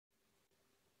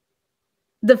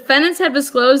Defendants have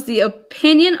disclosed the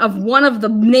opinion of one of the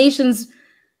nation's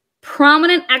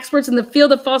prominent experts in the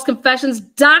field of false confessions,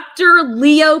 Dr.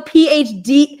 Leo,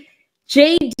 PhD,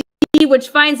 JD, which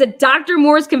finds that Dr.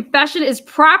 Moore's confession is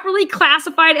properly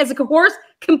classified as a coerced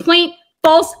complaint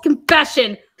false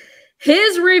confession.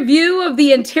 His review of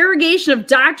the interrogation of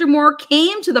Dr. Moore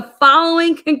came to the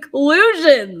following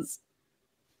conclusions.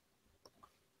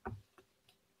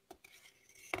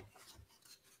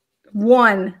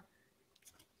 One,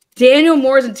 Daniel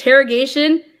Moore's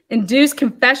interrogation induced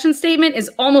confession statement is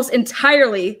almost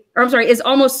certainly,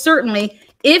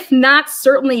 if not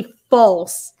certainly,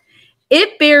 false.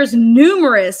 It bears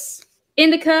numerous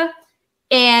indicia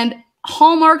and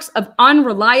hallmarks of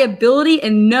unreliability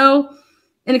and no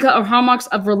indicia or hallmarks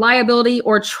of reliability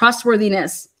or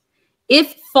trustworthiness.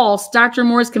 If false, Dr.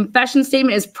 Moore's confession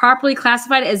statement is properly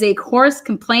classified as a coerced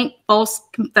complaint false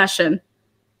confession.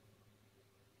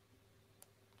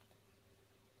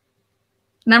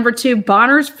 Number two,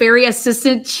 Bonner's Ferry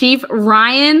Assistant Chief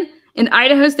Ryan and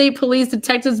Idaho State Police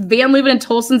Detectives Van Leuven and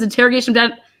Tolson's interrogation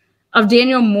of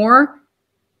Daniel Moore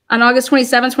on August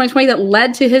 27, 2020 that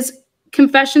led to his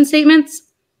confession statements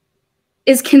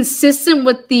is consistent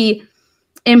with the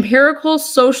empirical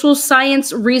social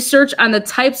science research on the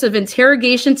types of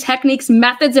interrogation techniques,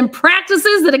 methods, and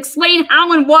practices that explain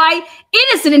how and why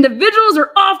innocent individuals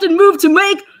are often moved to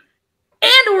make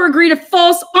and or agree to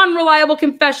false, unreliable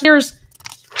confessions. There's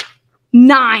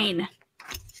 9.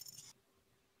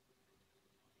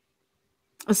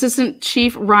 Assistant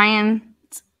Chief Ryan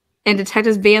and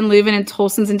Detectives Van Leuven and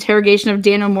Tolson's interrogation of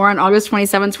Daniel Moore on August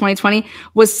 27, 2020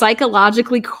 was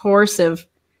psychologically coercive.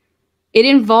 It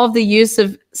involved the use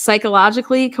of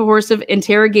psychologically coercive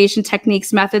interrogation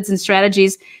techniques, methods, and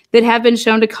strategies that have been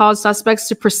shown to cause suspects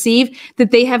to perceive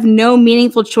that they have no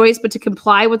meaningful choice but to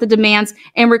comply with the demands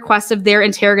and requests of their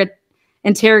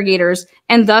interrogators,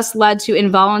 and thus led to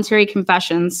involuntary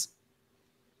confessions.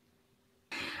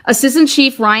 Assistant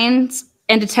Chief Ryan's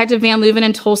and Detective Van Leuven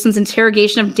and Tolson's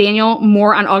interrogation of Daniel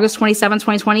Moore on August 27,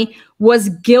 2020 was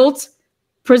guilt,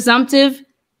 presumptive,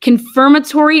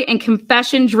 confirmatory, and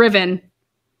confession-driven.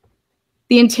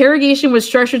 The interrogation was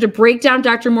structured to break down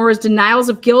Dr. Moore's denials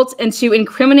of guilt and to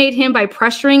incriminate him by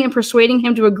pressuring and persuading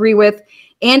him to agree with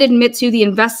and admit to the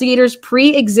investigators'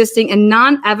 pre-existing and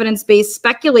non-evidence-based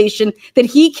speculation that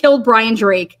he killed Brian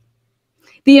Drake.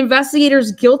 The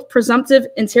investigators' guilt presumptive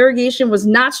interrogation was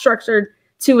not structured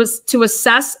to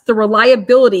assess the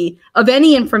reliability of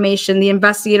any information the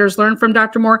investigators learned from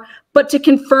Dr. Moore, but to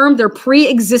confirm their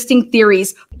pre-existing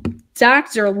theories.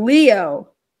 Dr. Leo,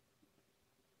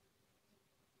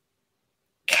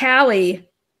 Callie,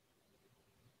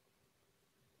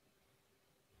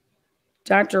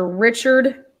 Dr.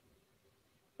 Richard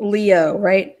Leo,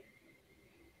 right?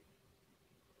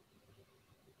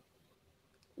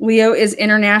 Leo is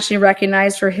internationally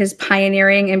recognized for his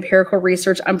pioneering empirical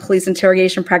research on police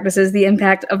interrogation practices, the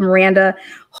impact of Miranda.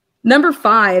 Number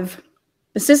 5,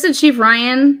 Assistant Chief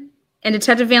Ryan and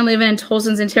Detective Van Leuven and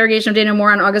Tolson's interrogation of Daniel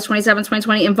Moore on August 27,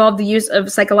 2020 involved the use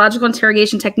of psychological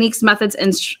interrogation techniques, methods,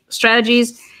 and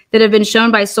strategies that have been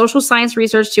shown by social science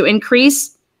research to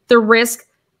increase the risk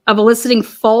of eliciting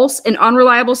false and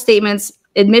unreliable statements,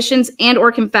 admissions, and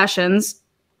or confessions,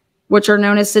 which are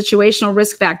known as situational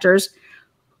risk factors,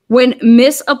 when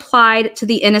misapplied to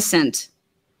the innocent.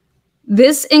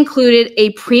 This included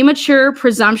a premature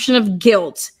presumption of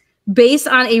guilt based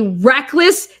on a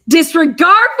reckless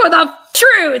disregard for the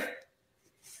truth,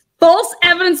 false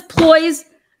evidence ploys,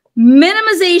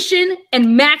 minimization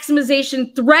and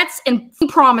maximization, threats and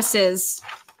promises.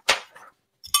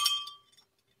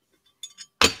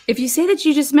 If you say that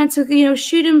you just meant to,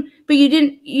 shoot him, but you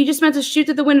didn't, you just meant to shoot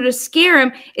through the window to scare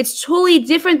him, it's totally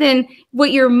different than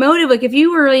what your motive. Like if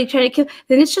you were really trying to kill,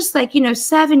 then it's just like,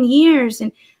 7 years,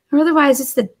 and or otherwise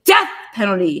it's the death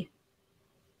penalty.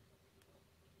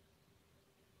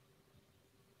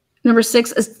 Number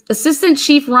 6, Assistant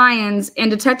Chief Ryan's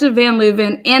and Detective Van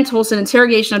Leuven and Tolson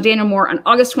interrogation of Daniel Moore on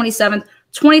August 27th,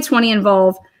 2020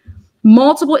 involved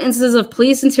multiple instances of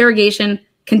police interrogation,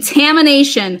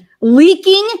 contamination,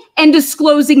 leaking, and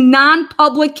disclosing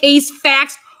non-public case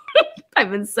facts. I've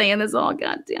been saying this all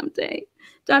goddamn day.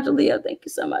 Dr. Leo, thank you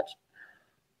so much.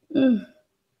 Boom!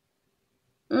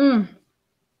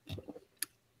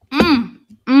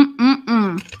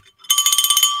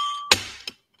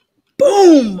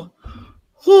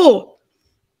 Oh.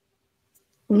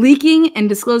 Leaking and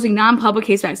disclosing non-public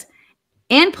case facts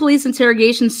and police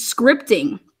interrogation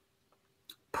scripting,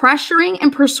 pressuring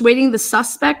and persuading the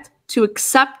suspect to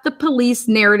accept the police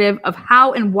narrative of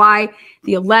how and why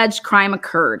the alleged crime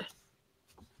occurred.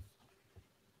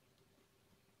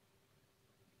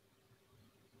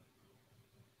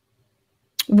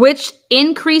 which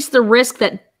increased the risk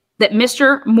that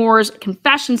Mr. Moore's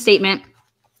confession statement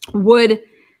would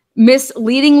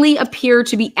misleadingly appear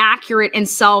to be accurate and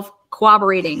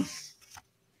self-corroborating.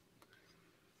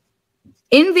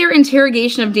 In their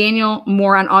interrogation of Daniel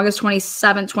Moore on August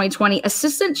 27, 2020,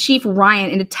 Assistant Chief Ryan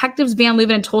and Detectives Van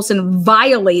Leuven and Tolson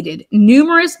violated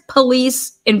numerous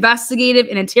police investigative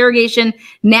and interrogation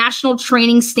national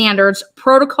training standards,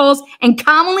 protocols, and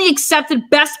commonly accepted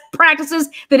best practices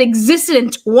that existed in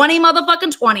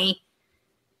 2020.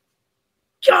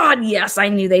 God, yes, I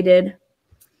knew they did.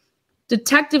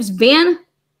 Detectives Van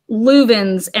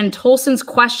Leuven's and Tolson's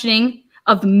questioning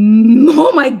of,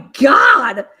 oh my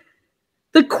God,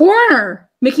 the coroner,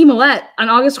 Mickey Millett, on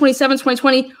August 27,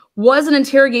 2020, was an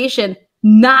interrogation,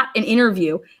 not an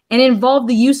interview, and involved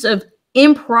the use of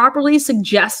improperly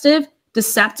suggestive,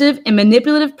 deceptive, and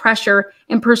manipulative pressure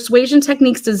and persuasion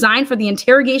techniques designed for the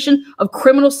interrogation of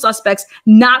criminal suspects,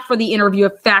 not for the interview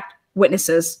of fact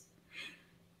witnesses.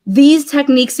 These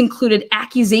techniques included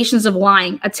accusations of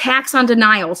lying, attacks on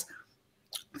denials,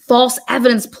 false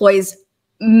evidence ploys,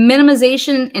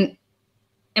 minimization, and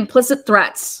implicit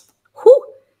threats.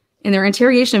 In their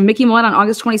interrogation of Mickey Millett on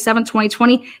August 27,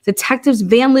 2020, Detectives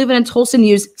Van Leuven and Tolson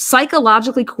used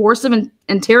psychologically coercive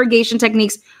interrogation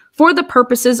techniques for the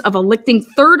purposes of eliciting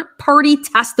third-party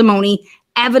testimony,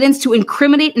 evidence to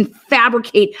incriminate and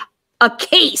fabricate a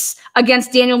case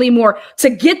against Daniel Lee Moore to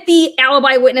get the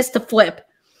alibi witness to flip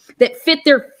that fit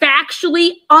their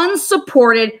factually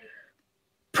unsupported,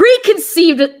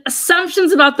 preconceived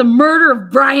assumptions about the murder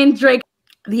of Brian Drake.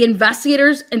 The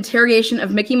investigators' interrogation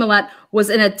of Mickey Millett was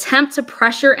an attempt to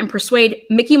pressure and persuade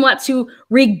Mickey Millett to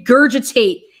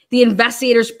regurgitate the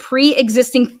investigators'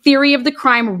 pre-existing theory of the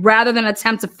crime rather than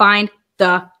attempt to find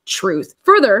the truth.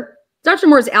 Further, Dr.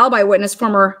 Moore's alibi witness,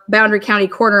 former Boundary County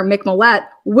Coroner Mick Millett,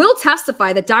 will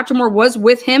testify that Dr. Moore was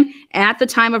with him at the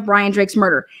time of Brian Drake's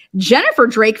murder. Jennifer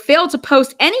Drake failed to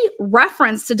post any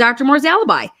reference to Dr. Moore's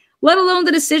alibi, let alone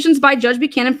the decisions by Judge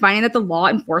Buchanan finding that the law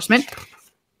enforcement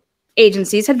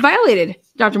agencies had violated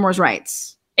Dr. Moore's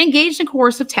rights, engaged in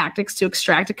coercive tactics to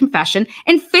extract a confession,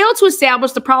 and failed to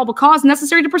establish the probable cause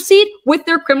necessary to proceed with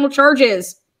their criminal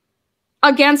charges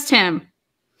against him.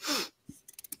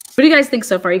 What do you guys think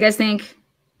so far? You guys think,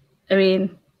 I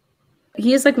mean,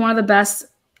 he is like one of the best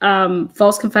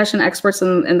false confession experts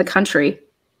in the country.